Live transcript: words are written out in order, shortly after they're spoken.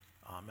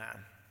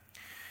Amen.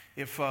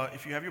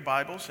 If you have your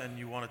Bibles and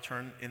you want to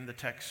turn in the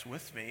text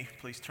with me,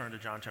 please turn to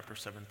John chapter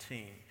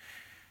 17.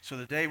 So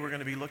today we're going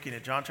to be looking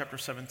at John chapter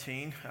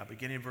 17,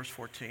 beginning in verse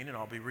 14, and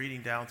I'll be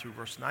reading down through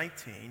verse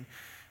 19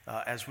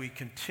 as we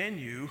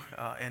continue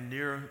and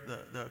near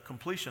the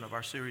completion of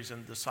our series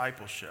in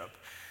discipleship.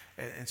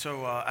 And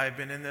so I've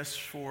been in this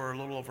for a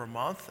little over a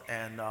month,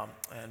 and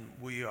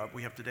we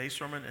have today's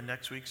sermon and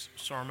next week's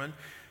sermon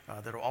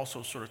that will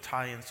also sort of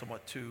tie in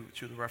somewhat to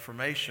the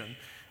Reformation.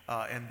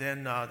 And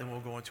then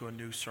we'll go into a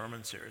new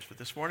sermon series. But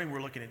this morning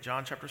we're looking at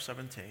John chapter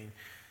 17,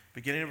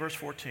 beginning in verse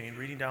 14,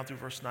 reading down through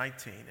verse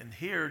 19. And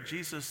here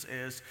Jesus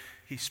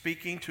he's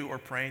speaking to or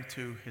praying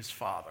to his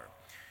Father.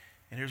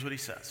 And here's what he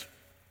says.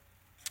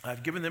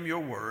 I've given them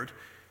your word,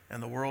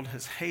 and the world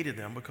has hated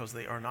them because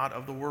they are not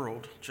of the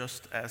world,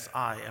 just as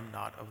I am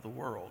not of the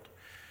world.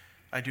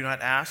 I do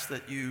not ask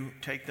that you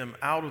take them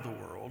out of the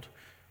world,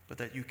 but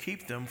that you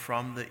keep them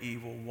from the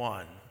evil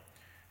one.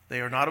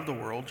 They are not of the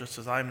world, just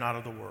as I am not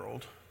of the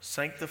world.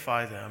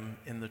 Sanctify them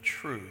in the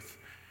truth.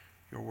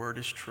 Your word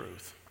is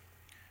truth.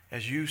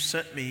 As you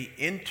sent me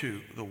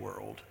into the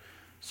world,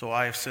 so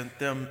I have sent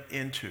them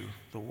into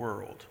the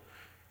world.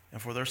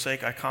 And for their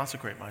sake I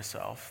consecrate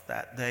myself,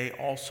 that they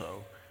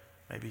also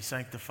may be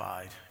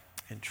sanctified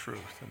in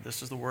truth. And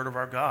this is the word of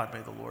our God. May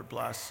the Lord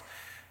bless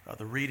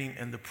the reading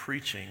and the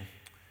preaching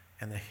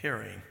and the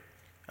hearing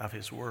of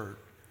his word.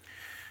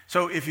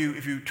 So if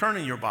you turn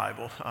in your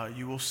Bible,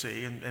 you will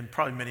see, and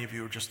probably many of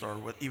you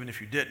even if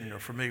you didn't, are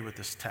familiar with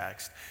this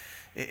text.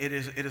 It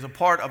is a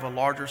part of a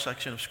larger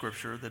section of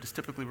Scripture that is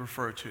typically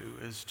referred to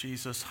as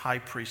Jesus' high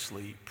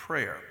priestly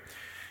prayer.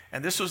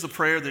 And this was the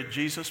prayer that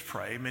Jesus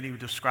prayed. Many would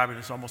describe it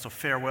as almost a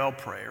farewell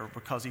prayer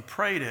because he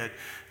prayed it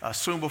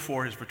soon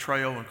before his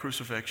betrayal and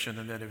crucifixion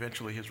and then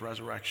eventually his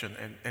resurrection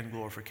and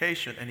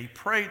glorification. And he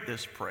prayed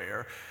this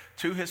prayer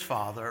to his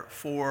Father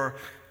for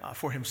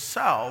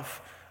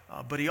himself,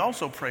 but he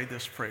also prayed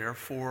this prayer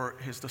for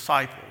his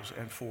disciples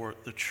and for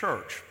the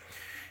church.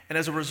 And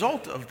as a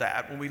result of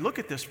that, when we look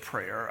at this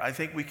prayer, I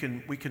think we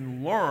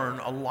can learn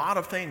a lot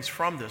of things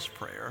from this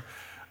prayer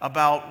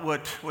about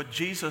what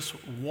Jesus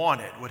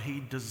wanted, what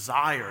he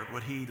desired,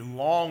 what he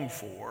longed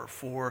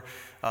for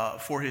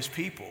his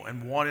people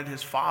and wanted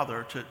his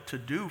Father to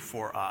do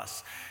for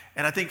us.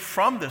 And I think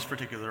from this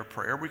particular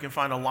prayer, we can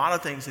find a lot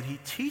of things that he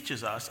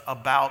teaches us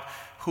about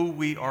who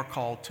we are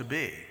called to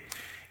be.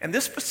 And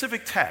this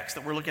specific text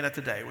that we're looking at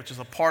today, which is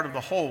a part of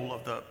the whole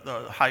of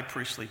the high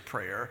priestly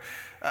prayer,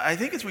 I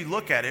think as we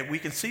look at it, we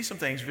can see some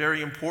things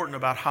very important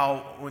about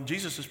how when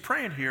Jesus is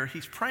praying here,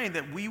 he's praying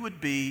that we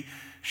would be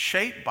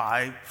shaped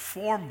by,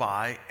 formed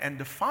by, and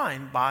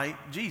defined by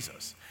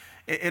Jesus.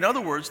 In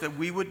other words, that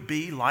we would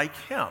be like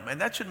him.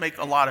 And that should make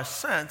a lot of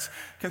sense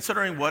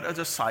considering what a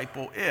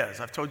disciple is.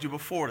 I've told you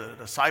before that a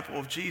disciple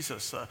of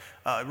Jesus,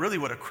 really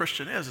what a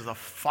Christian is a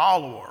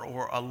follower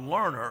or a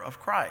learner of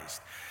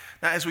Christ.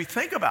 Now, as we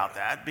think about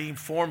that, being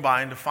formed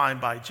by and defined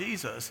by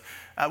Jesus,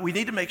 we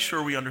need to make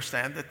sure we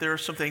understand that there are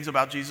some things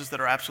about Jesus that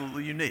are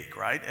absolutely unique,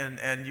 right?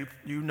 And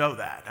you know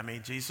that. I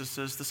mean, Jesus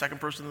is the second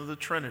person of the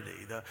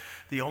Trinity,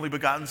 the only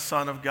begotten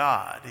Son of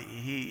God.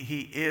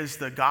 He is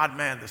the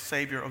God-man, the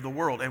Savior of the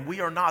world, and we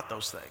are not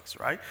those things,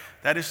 right?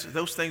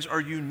 Those things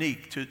are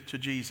unique to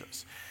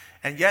Jesus.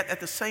 And yet, at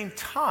the same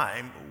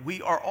time,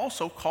 we are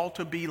also called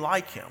to be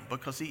like him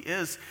because he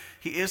is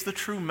the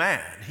true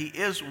man. He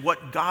is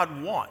what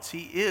God wants.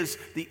 He is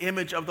the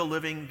image of the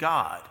living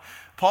God.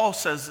 Paul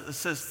says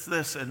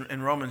this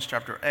in Romans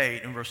chapter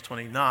 8 and verse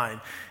 29,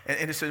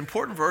 and it's an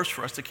important verse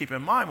for us to keep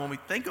in mind when we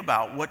think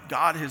about what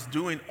God is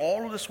doing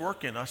all of this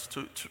work in us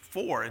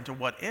for and to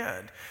what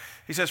end.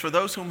 He says, for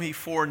those whom he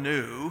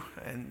foreknew,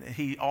 and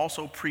he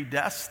also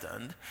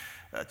predestined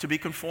to be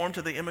conformed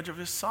to the image of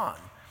his Son,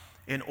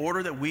 in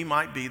order that he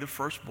might be the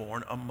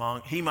firstborn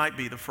among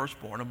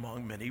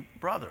many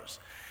brothers.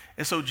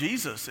 And so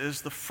Jesus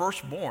is the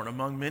firstborn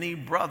among many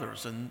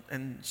brothers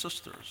and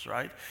sisters,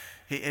 right?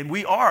 And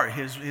we are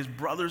his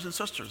brothers and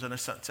sisters in a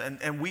sense.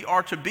 And we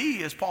are to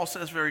be, as Paul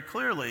says very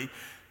clearly,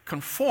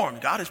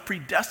 conformed. God has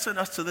predestined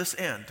us to this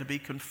end, to be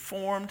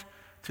conformed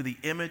to the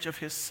image of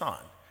his Son.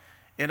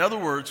 In other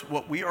words,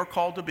 what we are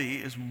called to be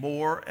is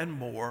more and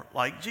more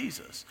like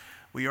Jesus.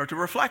 We are to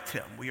reflect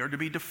him. We are to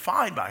be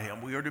defined by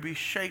him. We are to be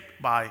shaped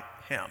by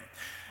him.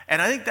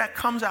 And I think that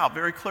comes out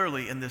very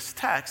clearly in this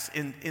text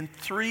in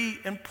three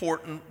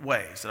important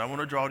ways that I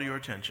want to draw to your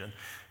attention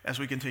as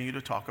we continue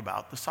to talk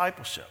about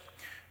discipleship.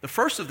 The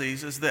first of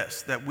these is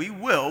this, that we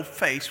will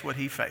face what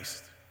he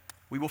faced.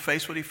 We will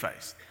face what he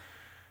faced.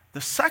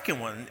 The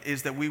second one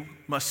is that we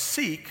must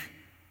seek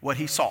what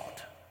he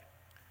sought.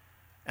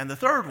 And the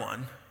third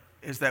one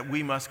is that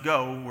we must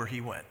go where he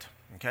went,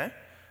 okay?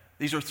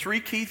 These are three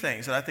key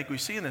things that I think we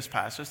see in this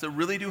passage that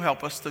really do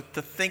help us to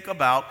think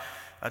about,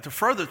 to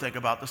further think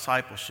about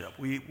discipleship.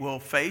 We will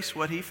face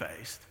what he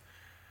faced,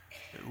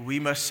 we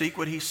must seek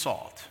what he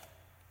sought,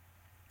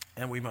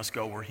 and we must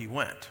go where he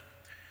went.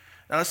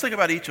 Now let's think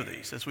about each of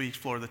these as we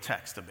explore the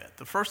text a bit.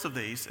 The first of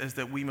these is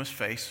that we must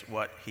face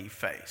what he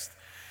faced.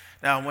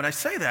 Now when I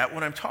say that,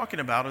 what I'm talking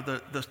about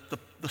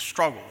are the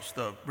struggles,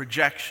 the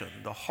rejection,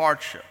 the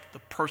hardship, the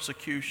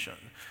persecution,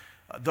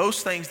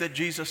 those things that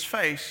Jesus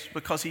faced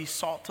because he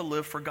sought to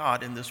live for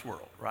God in this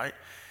world, right?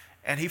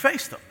 And he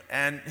faced them.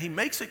 And he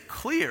makes it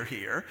clear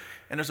here,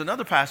 and there's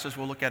another passage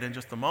we'll look at in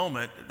just a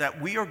moment,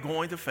 that we are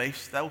going to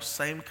face those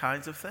same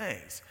kinds of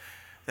things,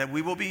 that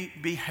we will be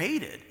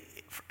hated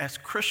as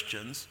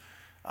Christians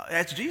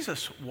as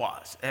Jesus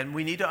was. And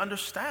we need to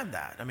understand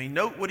that. I mean,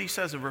 note what he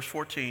says in verse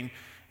 14,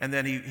 and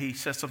then he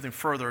says something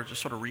further,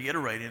 just sort of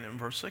reiterating in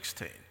verse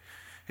 16.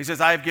 He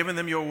says, I have given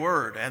them your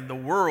word, and the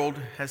world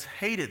has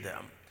hated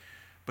them,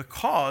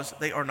 because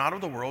they are not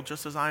of the world,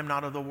 just as I am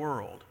not of the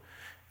world.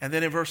 And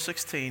then in verse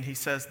 16, he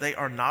says, they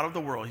are not of the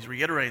world. He's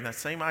reiterating that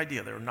same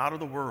idea. They are not of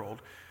the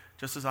world,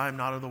 just as I am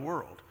not of the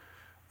world.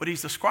 What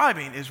he's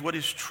describing is what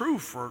is true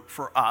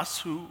for us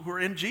who are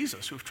in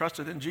Jesus, who have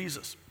trusted in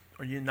Jesus,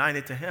 are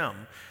united to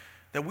him,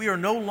 that we are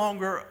no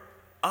longer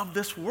of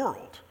this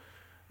world,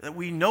 that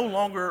we no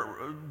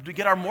longer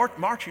get our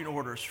marching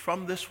orders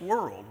from this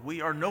world.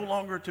 We are no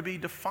longer to be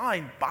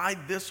defined by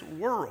this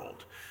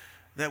world,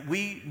 that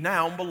we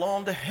now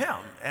belong to him,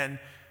 and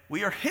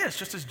we are his.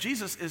 Just as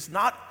Jesus is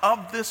not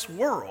of this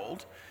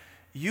world,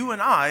 you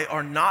and I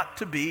are not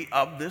to be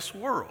of this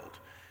world.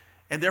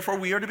 And therefore,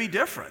 we are to be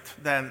different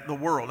than the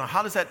world. Now,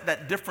 how does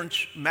that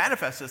difference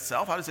manifest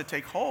itself? How does it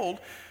take hold?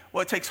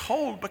 Well, it takes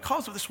hold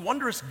because of this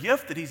wondrous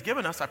gift that he's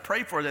given us. I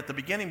prayed for it at the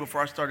beginning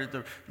before I started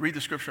to read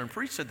the scripture and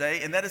preach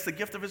today, and that is the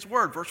gift of his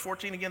word. Verse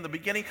 14 again, the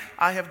beginning,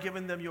 I have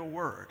given them your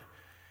word.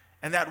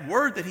 And that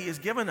word that he has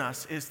given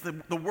us is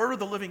the word of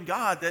the living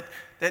God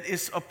that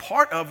is a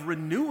part of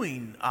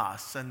renewing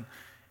us and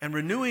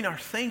renewing our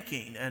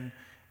thinking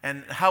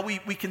and how we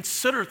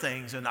consider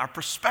things and our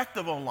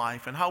perspective on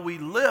life and how we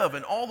live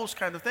and all those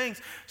kind of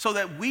things, so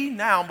that we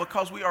now,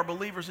 because we are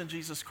believers in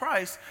Jesus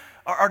Christ,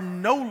 are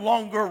no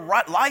longer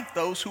like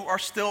those who are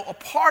still a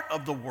part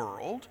of the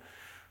world,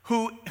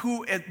 who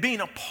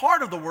being a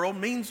part of the world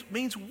means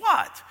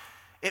what?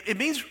 It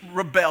means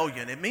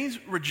rebellion. It means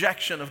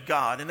rejection of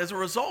God. And as a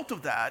result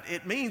of that,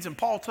 it means, and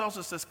Paul tells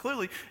us this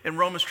clearly in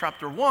Romans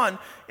chapter 1,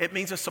 it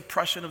means a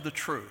suppression of the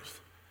truth.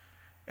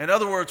 In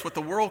other words, what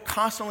the world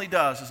constantly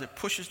does is it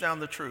pushes down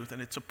the truth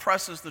and it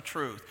suppresses the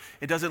truth.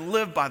 It doesn't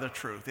live by the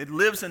truth. It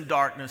lives in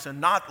darkness and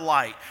not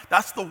light.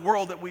 That's the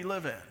world that we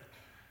live in.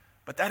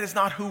 But that is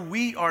not who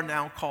we are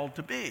now called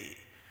to be.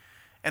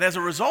 And as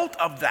a result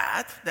of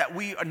that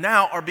we are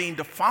now being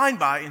defined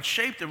by and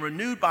shaped and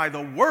renewed by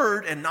the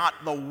word and not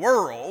the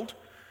world.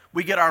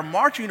 We get our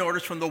marching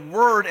orders from the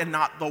word and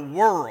not the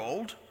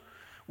world.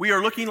 We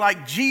are looking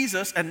like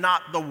Jesus and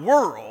not the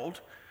world.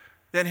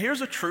 Then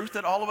here's a truth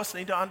that all of us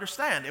need to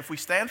understand. If we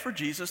stand for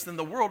Jesus, then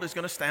the world is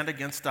going to stand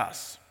against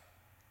us.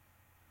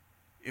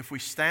 If we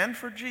stand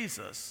for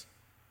Jesus,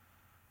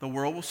 the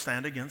world will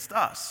stand against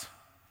us.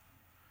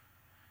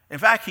 In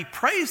fact, he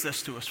prays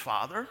this to his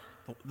Father,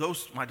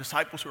 those my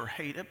disciples who are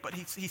hated, but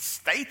he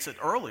states it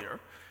earlier.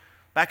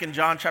 Back in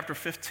John chapter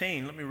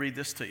 15, let me read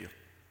this to you.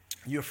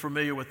 You're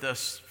familiar with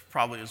this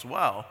probably as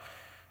well.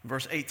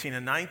 Verse 18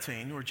 and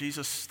 19, where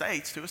Jesus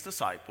states to his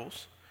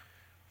disciples,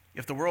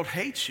 if the world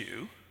hates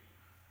you,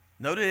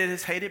 know that it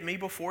has hated me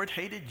before it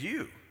hated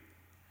you.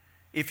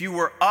 If you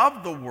were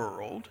of the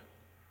world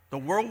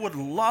would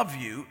love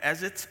you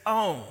as its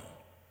own.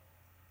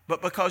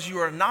 But because you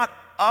are not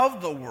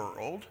of the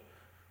world,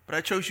 but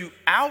I chose you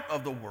out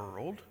of the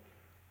world,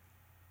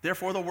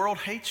 therefore the world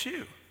hates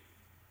you.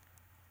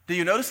 Do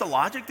you notice the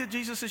logic that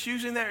Jesus is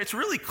using there? It's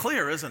really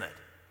clear, isn't it?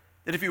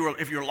 That if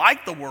you're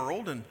like the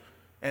world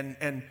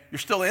and you're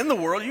still in the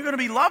world, you're going to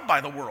be loved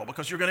by the world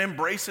because you're going to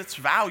embrace its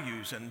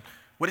values and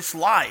what it's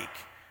like.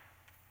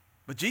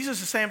 But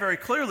Jesus is saying very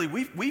clearly,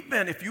 we've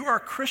been, if you are a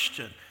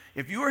Christian,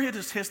 if you are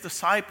his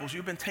disciples,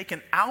 you've been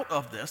taken out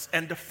of this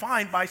and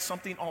defined by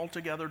something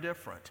altogether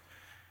different.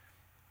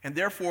 And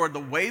therefore, the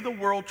way the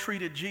world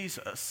treated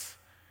Jesus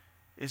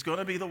is going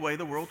to be the way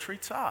the world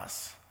treats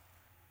us.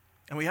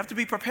 And we have to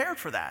be prepared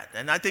for that.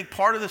 And I think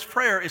part of this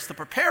prayer is to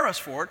prepare us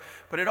for it,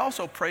 but it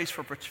also prays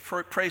for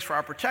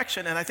our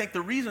protection. And I think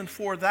the reason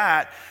for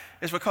that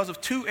is because of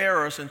two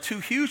errors and two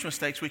huge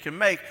mistakes we can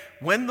make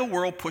when the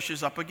world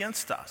pushes up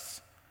against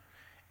us.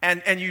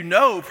 And you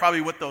know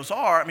probably what those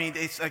are. I mean,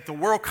 it's like the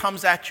world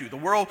comes at you. The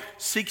world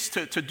seeks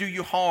to do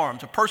you harm,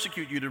 to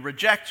persecute you, to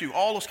reject you,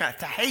 all those kind of,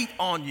 to hate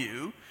on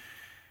you.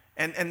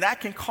 And that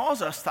can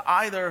cause us to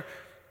either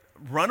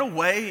run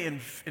away in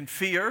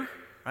fear,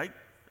 right?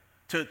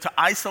 To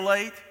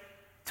isolate,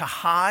 to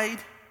hide,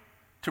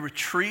 to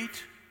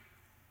retreat.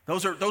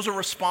 Those are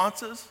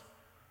responses.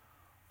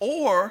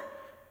 Or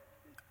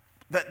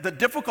that the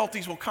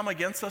difficulties will come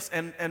against us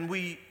and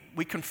we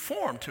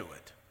conform to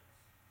it.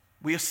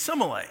 We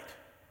assimilate.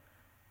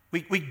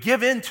 We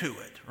give into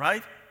it,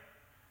 right?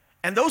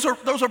 And those are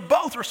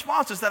both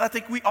responses that I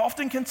think we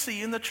often can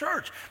see in the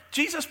church.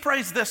 Jesus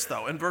prays this,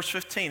 though, in verse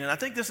 15, and I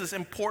think this is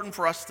important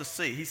for us to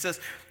see. He says,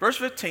 verse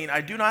 15,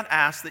 I do not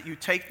ask that you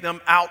take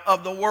them out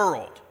of the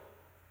world,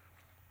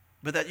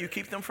 but that you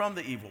keep them from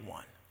the evil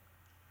one.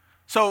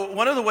 So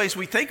one of the ways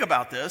we think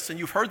about this, and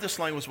you've heard this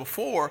language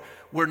before,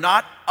 we're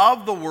not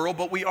of the world,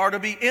 but we are to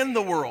be in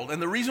the world.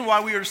 And the reason why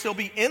we are to still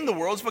be in the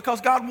world is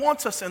because God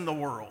wants us in the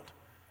world.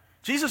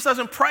 Jesus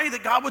doesn't pray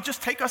that God would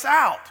just take us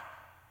out.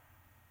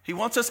 He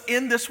wants us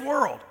in this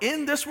world.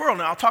 In this world.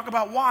 Now I'll talk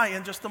about why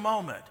in just a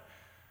moment.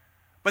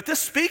 But this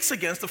speaks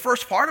against the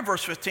first part of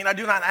verse 15. I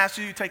do not ask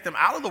you to take them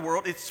out of the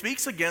world. It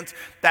speaks against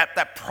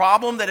that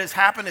problem that has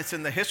happened. It's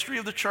in the history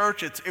of the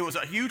church. It was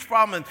a huge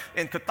problem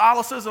in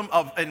Catholicism,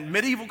 in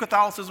medieval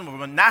Catholicism, of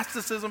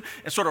monasticism,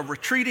 and sort of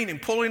retreating and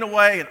pulling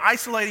away and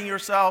isolating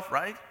yourself,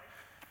 right?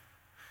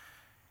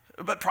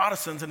 But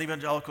Protestants and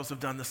evangelicals have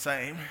done the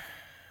same.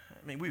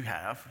 I mean, we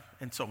have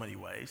in so many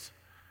ways.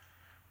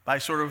 By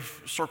sort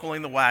of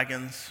circling the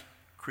wagons,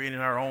 creating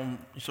our own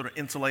sort of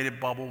insulated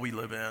bubble we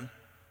live in.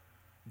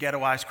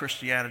 Ghettoized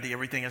Christianity,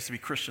 everything has to be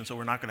Christian, so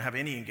we're not going to have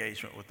any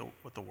engagement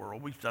with the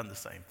world. We've done the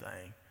same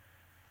thing.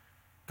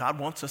 God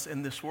wants us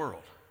in this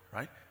world,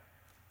 right?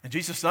 And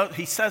Jesus,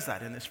 he says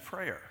that in this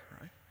prayer,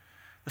 right?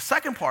 The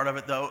second part of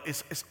it, though,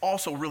 is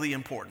also really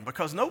important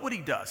because note what he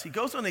does. He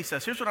goes on and he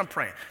says, here's what I'm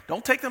praying.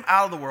 Don't take them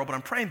out of the world, but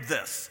I'm praying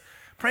this.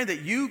 Praying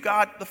that you,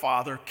 God the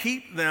Father,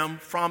 keep them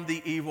from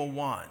the evil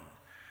one.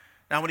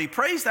 Now, when he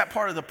prays that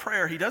part of the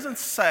prayer, he doesn't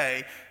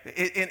say,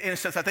 in a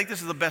sense, I think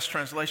this is the best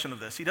translation of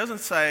this. He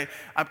doesn't say,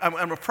 I'm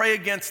going to pray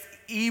against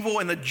evil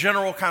in the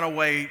general kind of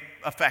way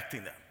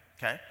affecting them,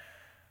 okay?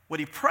 What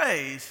he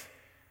prays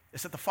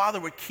is that the Father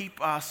would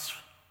keep us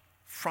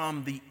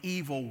from the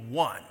evil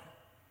one,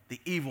 the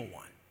evil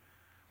one.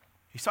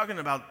 He's talking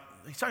about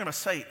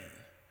Satan,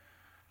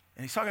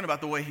 and he's talking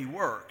about the way he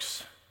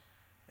works,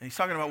 and he's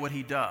talking about what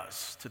he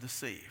does to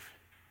deceive.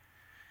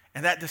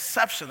 And that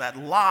deception, that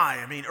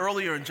lie, I mean,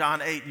 earlier in John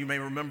 8, you may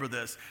remember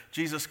this,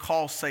 Jesus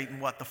calls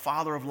Satan what? The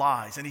father of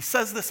lies. And he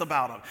says this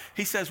about him.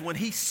 He says when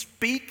he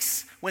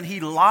speaks, when he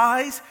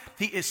lies,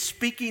 he is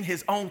speaking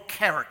his own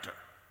character.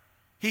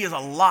 He is a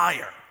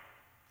liar.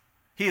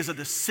 He is a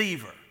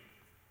deceiver.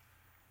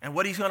 And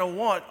what he's going to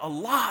want a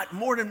lot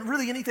more than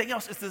really anything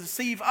else is to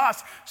deceive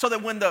us so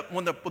that when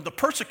the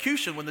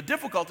persecution, when the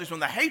difficulties, when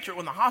the hatred,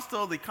 when the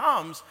hostility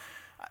comes,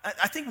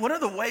 I think one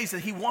of the ways that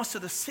he wants to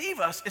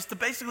deceive us is to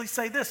basically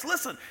say this.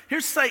 Listen,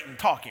 here's Satan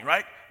talking,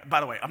 right? By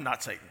the way, I'm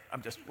not Satan.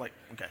 I'm just like,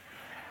 okay.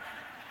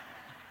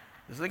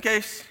 Just in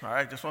case, all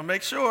right, just want to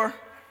make sure. All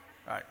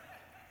right.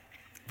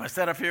 If I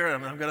stand up here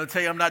and I'm going to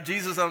tell you I'm not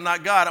Jesus, I'm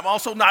not God, I'm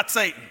also not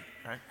Satan,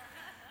 right?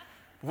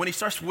 When he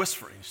starts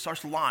whispering, he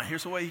starts lying,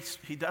 here's the way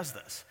he does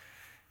this.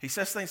 He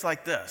says things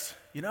like this,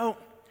 you know,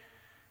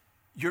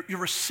 you're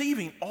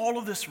receiving all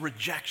of this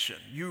rejection.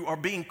 You are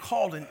being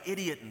called an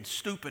idiot and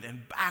stupid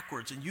and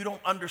backwards, and you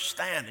don't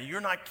understand, and you're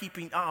not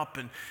keeping up,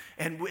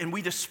 and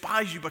we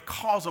despise you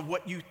because of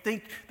what you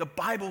think the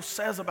Bible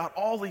says about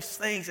all these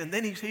things. And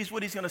then he's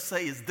what he's going to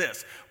say is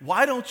this: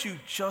 why don't you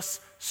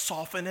just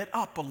soften it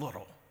up a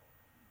little?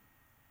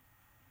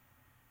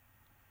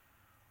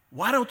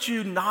 Why don't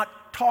you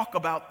not talk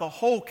about the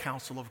whole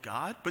counsel of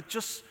God, but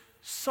just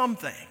some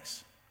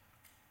things?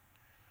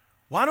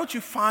 Why don't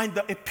you find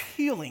the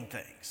appealing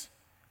things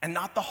and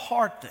not the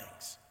hard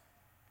things?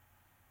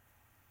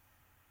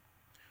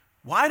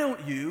 Why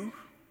don't you,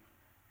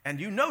 and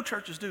you know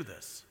churches do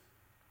this,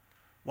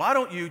 why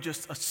don't you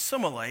just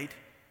assimilate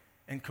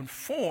and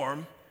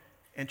conform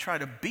and try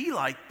to be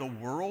like the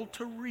world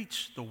to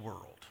reach the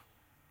world?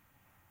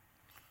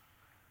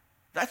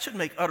 That should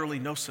make utterly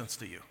no sense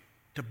to you,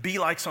 to be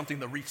like something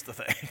to reach the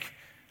thing.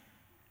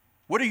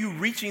 What are you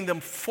reaching them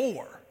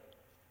for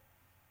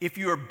if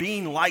you are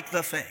being like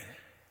the thing?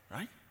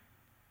 Right?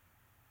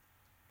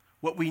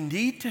 What we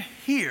need to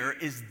hear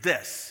is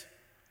this,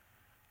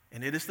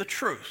 and it is the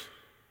truth,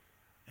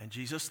 and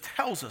Jesus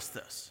tells us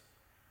this.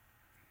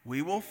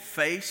 We will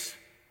face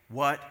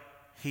what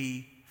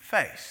he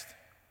faced,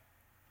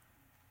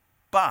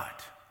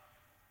 but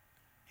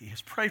he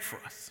has prayed for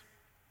us.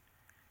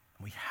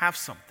 We have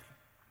something.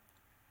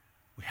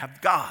 We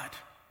have God.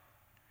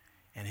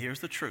 And here's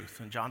the truth,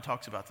 and John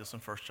talks about this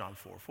in 1 John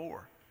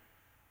 4:4,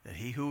 that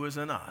he who is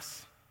in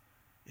us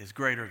is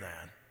greater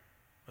than.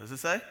 What does it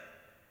say?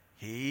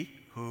 He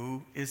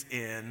who is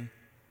in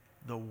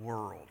the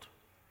world.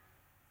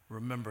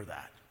 Remember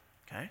that,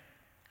 okay?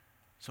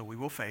 So we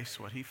will face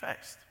what he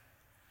faced.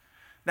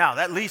 Now,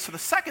 that leads to the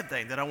second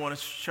thing that I want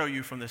to show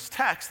you from this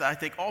text that I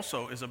think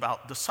also is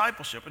about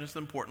discipleship, and it's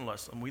an important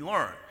lesson we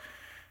learn,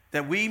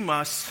 that we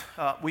must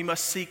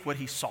seek what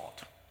he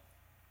sought.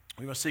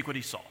 We must seek what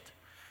he sought.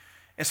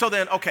 And so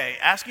then, okay,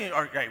 asking,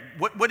 okay,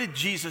 what did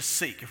Jesus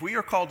seek? If we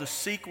are called to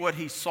seek what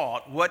he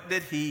sought, what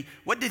did he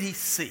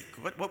seek?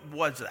 What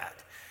was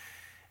that?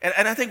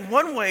 And I think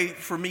one way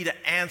for me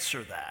to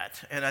answer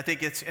that, and I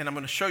think and I'm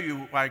going to show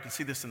you why I can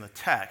see this in the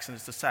text, and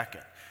it's the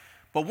second.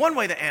 But one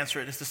way to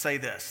answer it is to say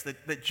this,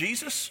 that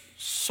Jesus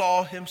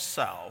saw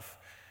himself,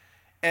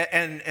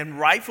 and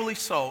rightfully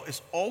so,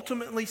 is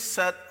ultimately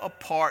set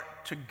apart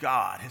to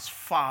God, his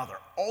Father,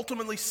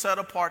 ultimately set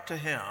apart to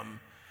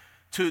him,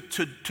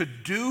 to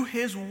do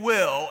his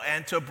will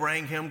and to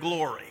bring him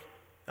glory.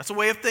 That's a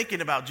way of thinking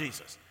about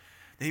Jesus.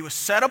 That he was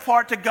set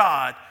apart to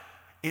God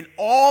in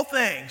all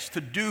things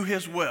to do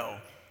his will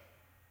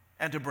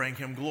and to bring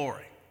him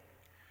glory.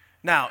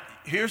 Now,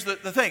 here's the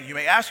thing. You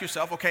may ask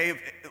yourself, okay,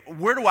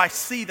 where do I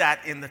see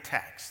that in the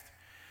text?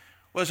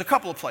 Well, there's a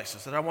couple of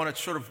places that I want to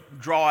sort of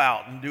draw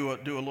out and do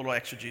a little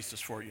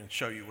exegesis for you and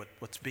show you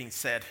what's being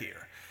said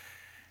here.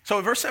 So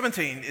in verse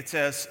 17, it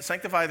says,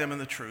 sanctify them in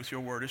the truth.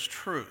 Your word is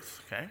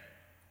truth, okay?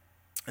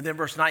 And then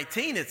verse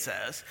 19, it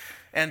says,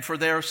 and for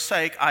their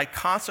sake I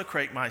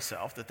consecrate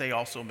myself, that they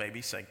also may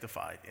be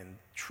sanctified in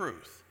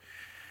truth.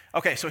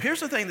 Okay, so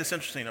here's the thing that's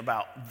interesting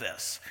about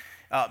this.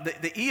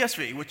 The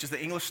ESV, which is the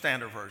English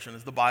Standard Version,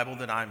 is the Bible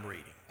that I'm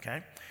reading,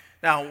 okay?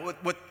 Now,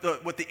 what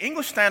the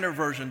English Standard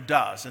Version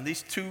does in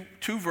these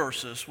two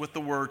verses with the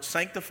word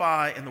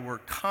sanctify and the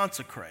word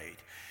consecrate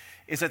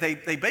is that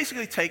they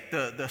basically take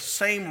the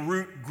same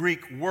root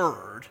Greek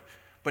word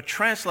but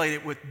translate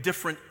it with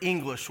different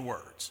English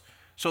words.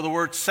 So the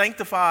word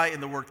sanctify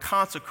and the word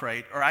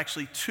consecrate are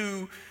actually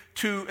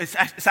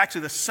it's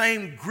actually the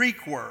same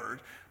Greek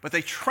word, but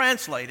they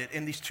translate it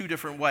in these two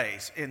different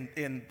ways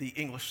in the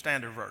English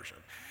Standard Version.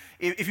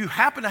 If you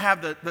happen to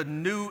have the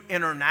New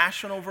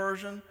International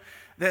Version,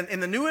 then in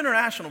the New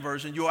International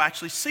Version, you'll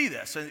actually see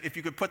this. And if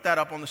you could put that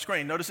up on the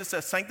screen, notice it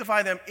says,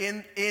 sanctify them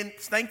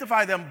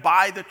sanctify them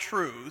by the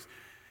truth.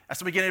 That's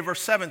the beginning of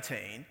verse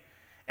 17.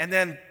 And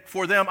then,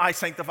 for them I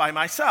sanctify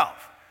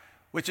myself,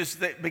 which is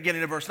the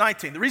beginning of verse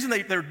 19. The reason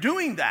they're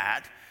doing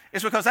that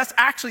is because that's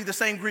actually the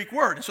same Greek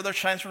word, and so they're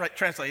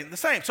translating the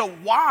same. So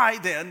why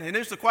then, and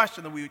here's the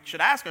question that we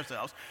should ask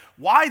ourselves,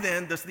 why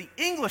then does the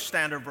English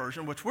Standard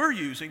Version, which we're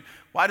using,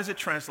 why does it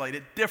translate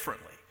it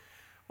differently?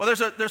 Well,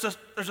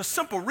 there's a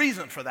simple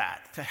reason for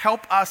that, to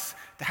help us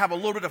to have a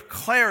little bit of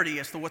clarity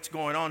as to what's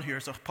going on here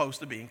as opposed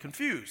to being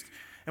confused.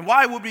 And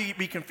why would we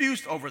be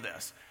confused over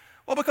this?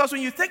 Well, because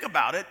when you think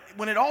about it,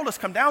 when it all does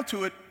come down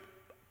to it,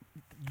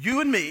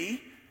 you and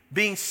me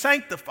being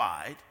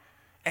sanctified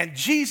and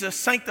Jesus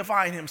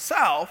sanctifying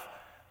himself,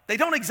 they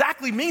don't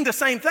exactly mean the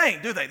same thing,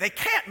 do they? They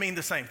can't mean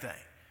the same thing.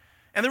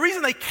 And the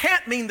reason they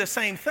can't mean the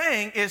same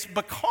thing is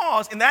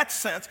because, in that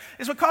sense,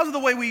 is because of the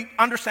way we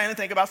understand and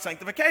think about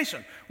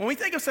sanctification. When we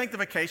think of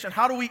sanctification,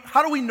 how do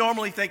we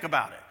normally think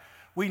about it?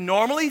 We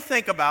normally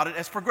think about it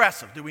as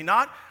progressive, do we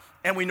not?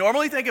 And we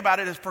normally think about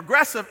it as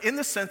progressive in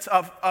the sense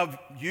of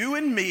you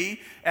and me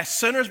as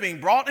sinners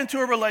being brought into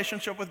a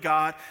relationship with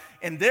God,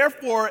 and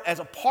therefore, as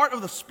a part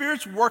of the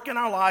Spirit's work in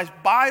our lives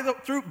by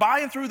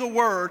and through the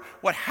Word,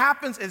 what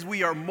happens is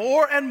we are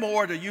more and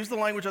more, to use the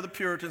language of the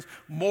Puritans,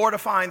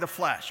 mortifying the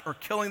flesh, or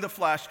killing the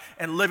flesh,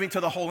 and living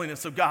to the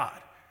holiness of God.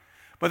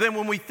 But then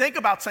when we think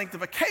about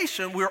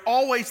sanctification, we're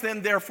always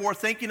then therefore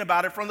thinking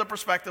about it from the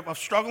perspective of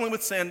struggling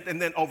with sin and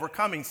then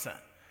overcoming sin.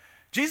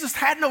 Jesus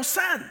had no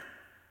sin.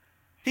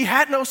 He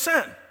had no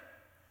sin.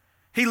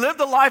 He lived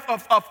a life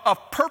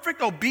of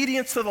perfect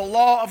obedience to the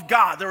law of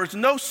God. There was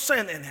no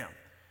sin in him.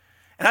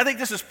 And I think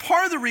this is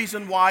part of the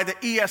reason why the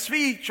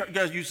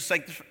ESV uses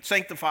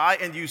sanctify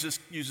and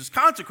uses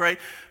consecrate,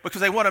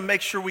 because they want to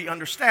make sure we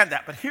understand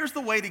that. But here's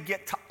the way to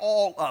get to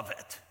all of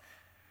it.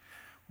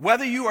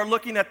 Whether you are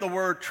looking at the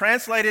word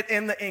translated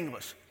in the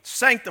English,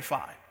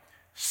 sanctify,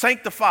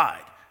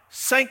 sanctified,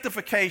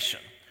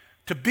 sanctification,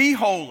 to be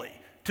holy,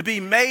 to be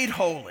made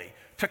holy,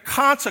 to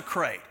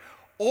consecrate,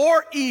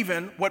 or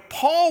even what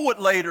Paul would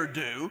later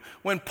do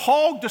when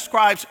Paul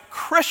describes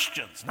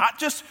Christians, not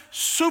just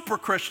super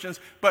Christians,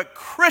 but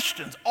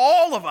Christians,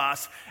 all of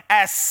us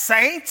as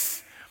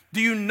saints.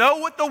 Do you know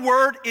what the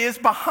word is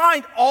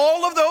behind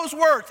all of those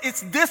words?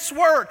 It's this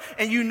word,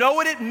 and you know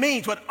what it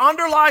means. What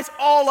underlies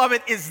all of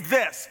it is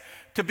this: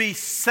 to be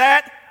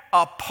set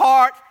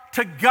apart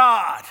to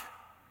God.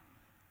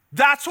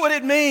 That's what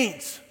it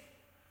means.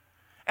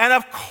 And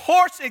of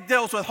course it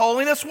deals with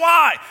holiness.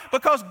 Why?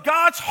 Because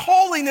God's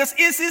holiness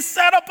is his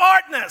set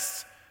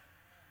apartness.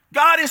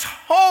 God is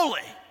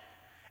holy,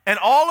 and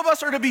all of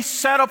us are to be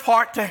set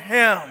apart to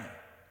him.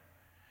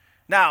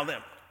 Now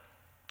then,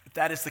 if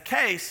that is the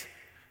case,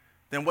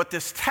 then what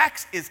this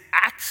text is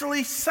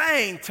actually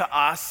saying to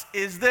us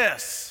is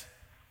this.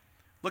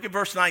 Look at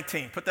verse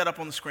 19. Put that up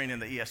on the screen in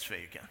the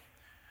ESV again.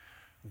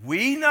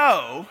 We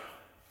know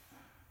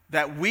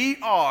that we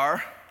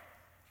are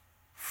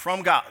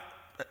from God.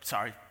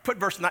 Sorry, put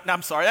verse 19.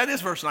 I'm sorry, that is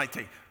verse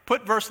 19.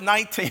 Put verse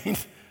 19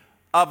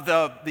 of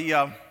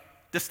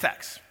this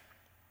text.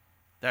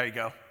 There you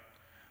go.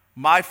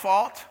 My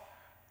fault.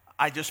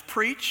 I just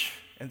preach,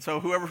 and so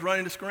whoever's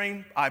running the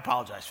screen, I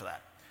apologize for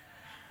that.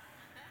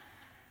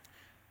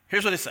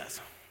 Here's what it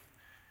says.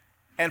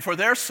 And for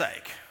their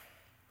sake,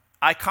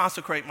 I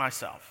consecrate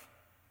myself,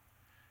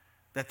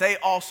 that they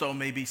also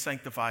may be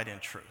sanctified in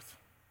truth.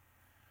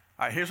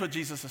 All right, here's what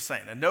Jesus is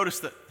saying. And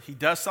notice that he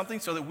does something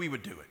so that we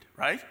would do it,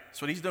 right?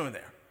 That's what he's doing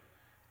there.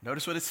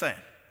 Notice what it's saying.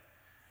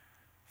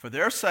 For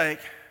their sake,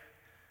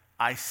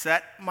 I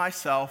set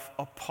myself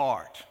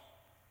apart,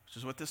 which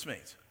is what this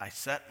means. I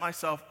set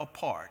myself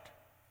apart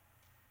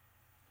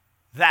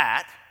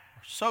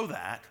so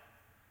that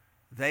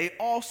they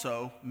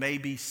also may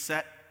be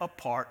set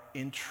apart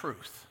in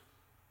truth.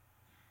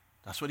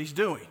 That's what he's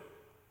doing.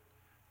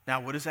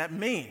 Now, what does that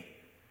mean?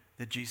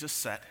 that Jesus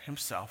set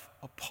himself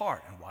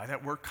apart. And why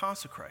that word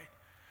consecrate?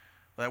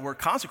 Well, that word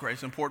consecrate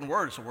is an important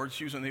word. It's a word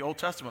that's used in the Old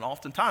Testament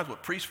oftentimes,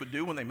 what priests would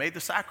do when they made the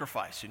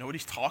sacrifice. You know what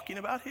he's talking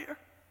about here?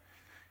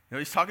 You know what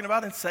he's talking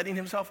about in setting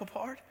himself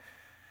apart?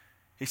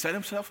 He set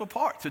himself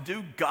apart to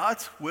do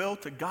God's will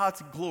to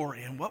God's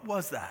glory. And what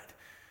was that?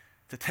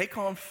 To take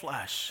on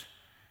flesh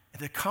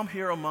and to come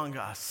here among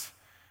us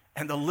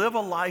and to live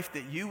a life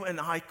that you and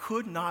I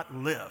could not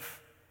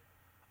live.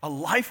 A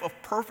life of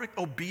perfect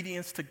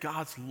obedience to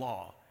God's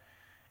law.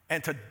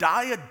 And to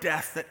die a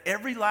death that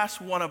every last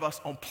one of us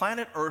on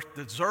planet Earth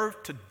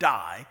deserved to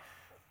die,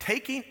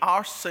 taking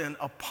our sin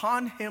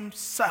upon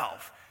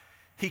himself.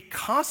 He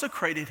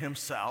consecrated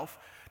himself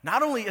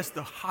not only as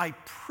the high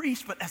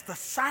priest, but as the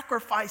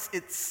sacrifice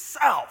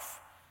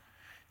itself.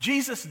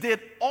 Jesus did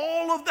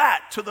all of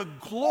that to the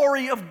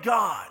glory of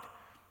God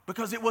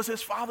because it was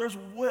his Father's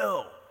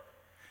will.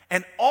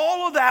 And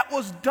all of that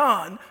was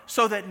done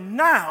so that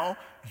now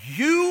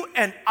you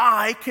and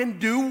I can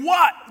do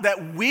what?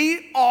 That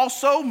we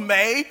also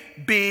may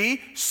be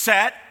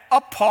set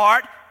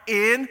apart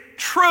in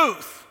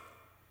truth.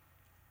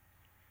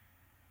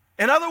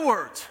 In other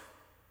words,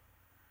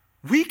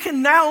 we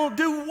can now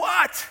do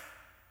what?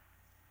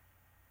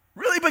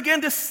 Really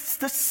begin to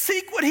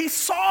seek what he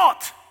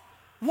sought.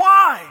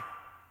 Why?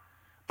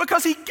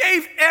 Because he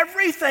gave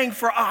everything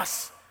for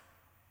us.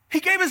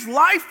 He gave his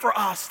life for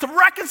us to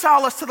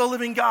reconcile us to the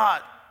living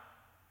God.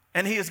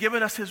 And he has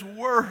given us his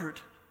word.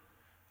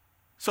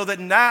 So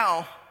that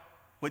now,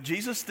 what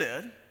Jesus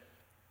did,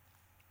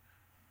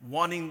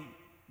 wanting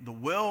the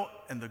will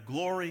and the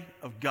glory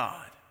of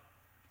God,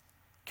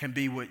 can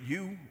be what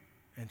you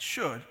and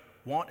should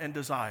want and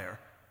desire,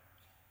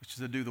 which is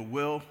to do the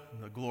will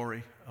and the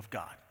glory of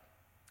God.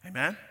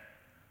 Amen?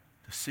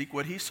 To seek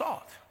what he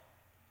sought.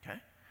 Okay?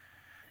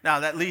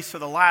 Now, that leads to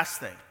the last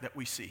thing that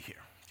we see here.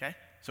 Okay?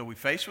 So we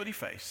face what he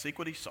faced, seek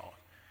what he sought.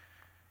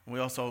 And we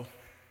also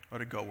are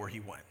to go where he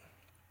went.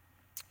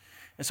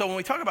 And so when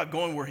we talk about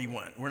going where he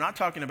went, we're not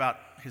talking about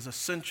his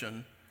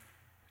ascension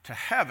to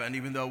heaven,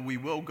 even though we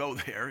will go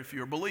there if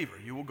you're a believer.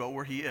 You will go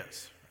where he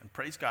is. And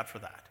praise God for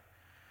that.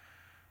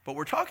 But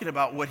we're talking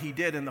about what he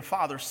did in the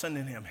Father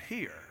sending him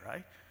here,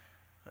 right?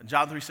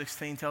 John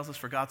 3:16 tells us,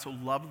 for God so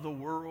loved the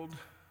world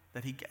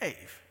that he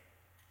gave.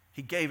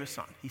 He gave his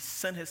son. He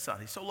sent his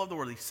son. He so loved the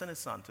world, he sent his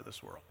son to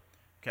this world.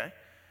 Okay?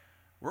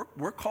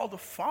 We're called to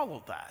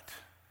follow that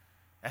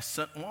as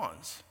sent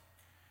ones.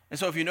 And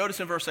so if you notice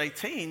in verse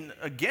 18,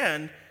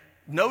 again,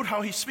 note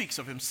how he speaks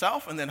of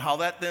himself and then how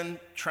that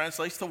then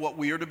translates to what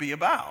we are to be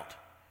about.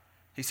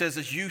 He says,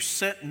 as you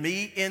sent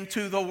me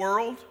into the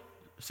world,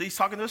 see, he's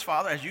talking to his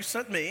Father, as you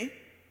sent me,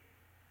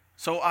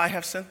 so I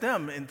have sent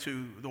them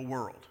into the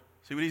world.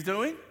 See what he's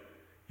doing?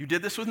 You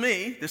did this with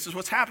me. This is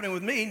what's happening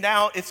with me.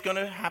 Now it's going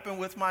to happen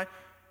with my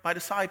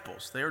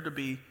disciples. They are to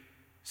be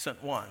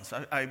sent ones.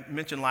 I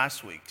mentioned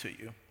last week to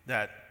you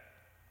that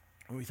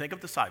when we think of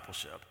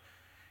discipleship,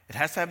 it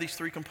has to have these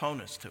three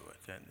components to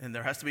it. And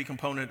there has to be a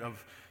component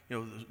of,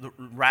 the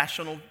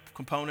rational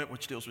component,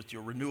 which deals with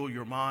your renewal of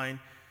your mind.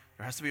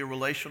 There has to be a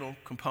relational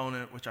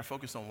component, which I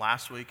focused on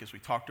last week as we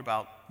talked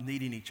about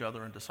needing each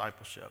other in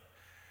discipleship.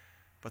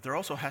 But there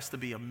also has to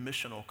be a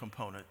missional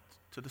component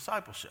to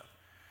discipleship.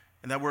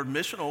 And that word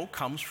missional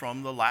comes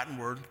from the Latin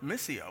word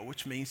missio,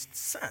 which means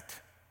sent.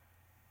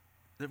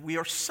 That we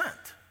are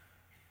sent.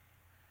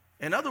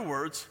 In other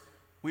words,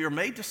 we are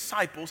made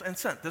disciples and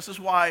sent. This is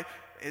why,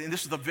 and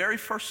this is the very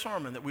first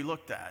sermon that we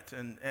looked at.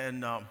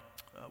 And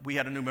we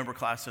had a new member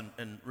class,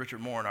 and Richard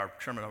Moore, our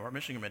chairman of our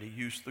mission committee,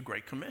 used the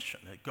Great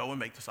Commission. Go and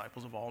make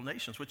disciples of all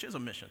nations, which is a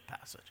mission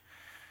passage.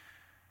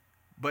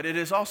 But it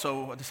is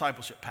also a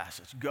discipleship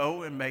passage.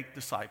 Go and make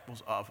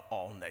disciples of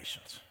all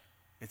nations.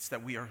 It's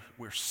that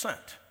we're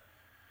sent.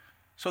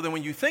 So then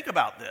when you think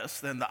about this,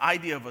 then the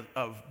idea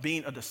of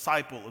being a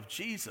disciple of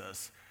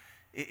Jesus,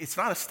 it's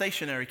not a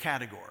stationary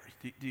category.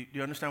 Do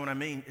you understand what I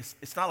mean?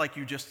 It's not like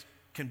you just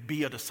can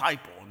be a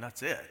disciple and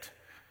that's it.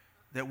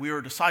 That we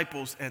are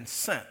disciples and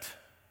sent.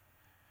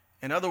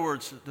 In other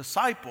words,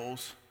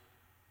 disciples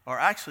are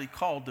actually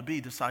called to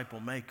be disciple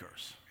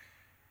makers.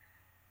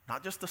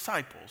 Not just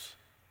disciples,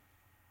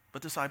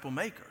 but disciple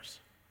makers.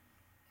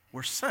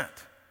 We're sent.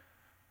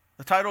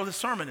 The title of this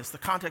sermon is The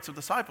Context of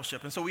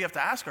Discipleship. And so we have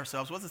to ask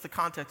ourselves, what is the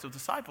context of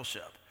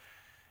discipleship?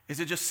 Is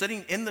it just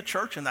sitting in the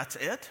church and that's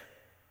it?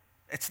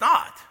 It's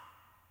not.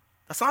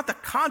 That's not the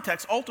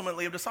context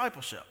ultimately of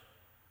discipleship.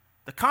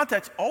 The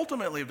context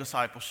ultimately of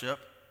discipleship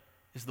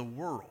is the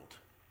world.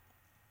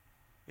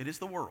 It is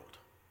the world.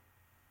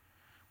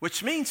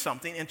 Which means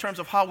something in terms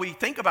of how we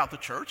think about the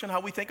church and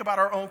how we think about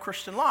our own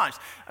Christian lives.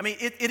 I mean,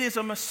 it is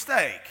a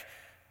mistake.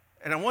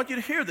 And I want you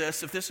to hear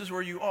this if this is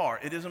where you are.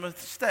 It is a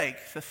mistake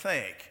to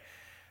think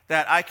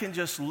that I can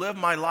just live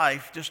my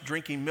life just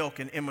drinking milk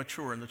and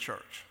immature in the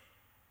church.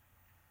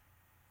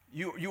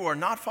 You are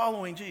not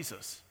following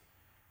Jesus.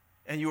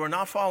 And you are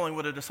not following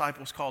what a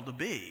disciple is called to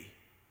be.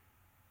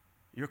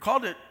 You're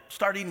called to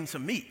start eating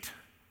some meat.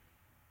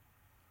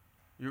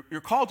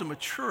 You're called to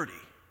maturity.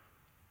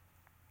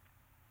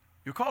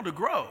 You're called to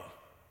grow.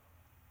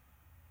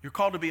 You're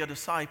called to be a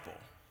disciple.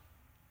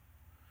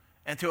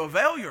 and to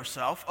avail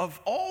yourself of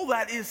all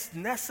that is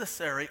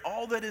necessary,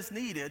 all that is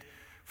needed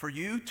for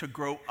you to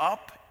grow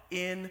up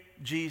in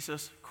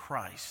Jesus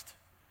Christ,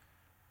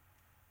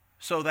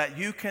 so that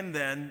you can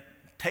then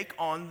take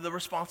on the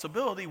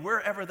responsibility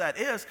wherever that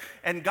is.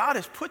 And God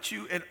has put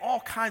you in all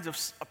kinds of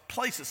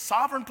places,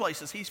 sovereign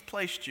places. He's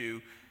placed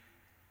you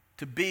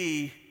to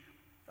be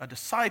a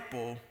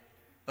disciple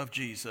of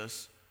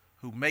Jesus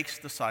who makes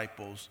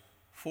disciples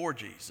for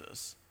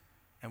Jesus.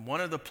 And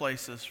one of the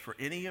places for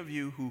any of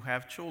you who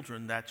have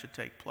children that should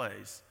take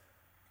place,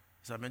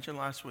 as I mentioned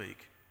last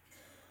week,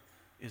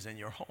 is in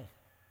your home.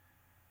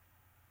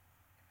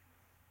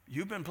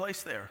 You've been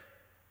placed there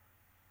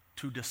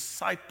to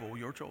disciple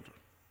your children.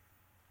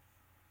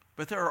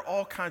 But there are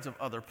all kinds of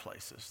other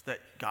places that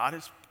God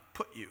has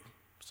put you,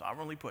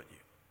 sovereignly put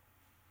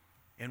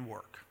you, in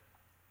work,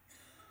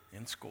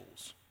 in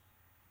schools,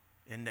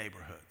 in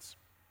neighborhoods,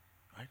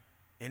 right?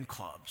 In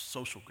clubs,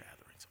 social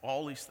gatherings,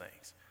 all these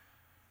things,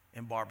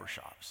 in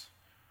barbershops.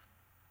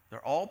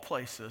 They're all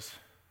places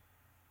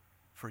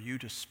for you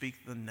to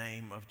speak the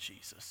name of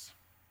Jesus.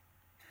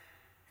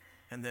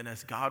 And then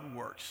as God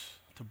works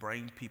to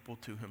bring people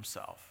to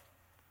himself,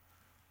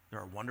 there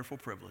are wonderful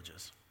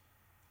privileges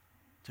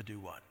to do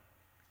what?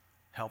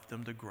 Help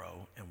them to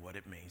grow in what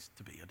it means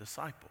to be a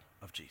disciple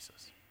of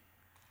Jesus.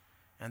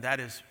 And that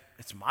is,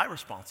 it's my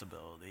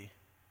responsibility,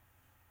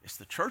 it's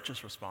the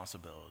church's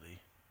responsibility,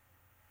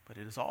 but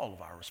it is all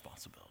of our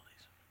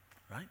responsibilities,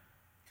 right?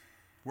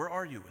 Where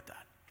are you with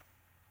that?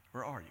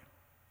 Where are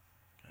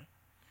you? Okay?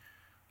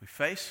 We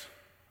face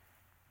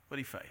what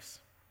he faced.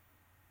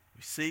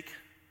 We seek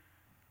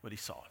what he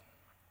sought.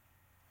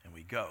 And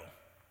we go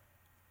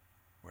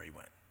where he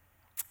went.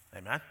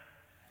 Amen?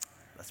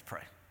 Let's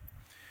pray.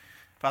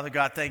 Father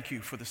God, thank you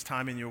for this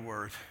time in your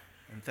word.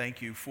 And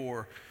thank you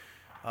for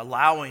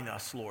allowing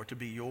us, Lord, to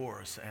be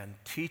yours and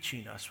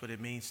teaching us what it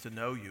means to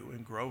know you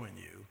and grow in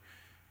you.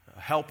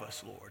 Help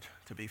us, Lord,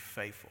 to be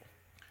faithful.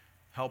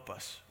 Help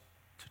us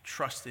to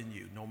trust in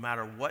you no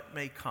matter what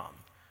may come,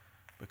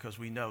 because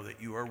we know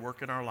that you are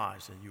working our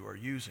lives and you are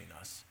using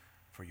us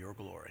for your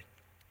glory.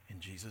 In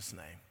Jesus'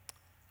 name,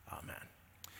 amen.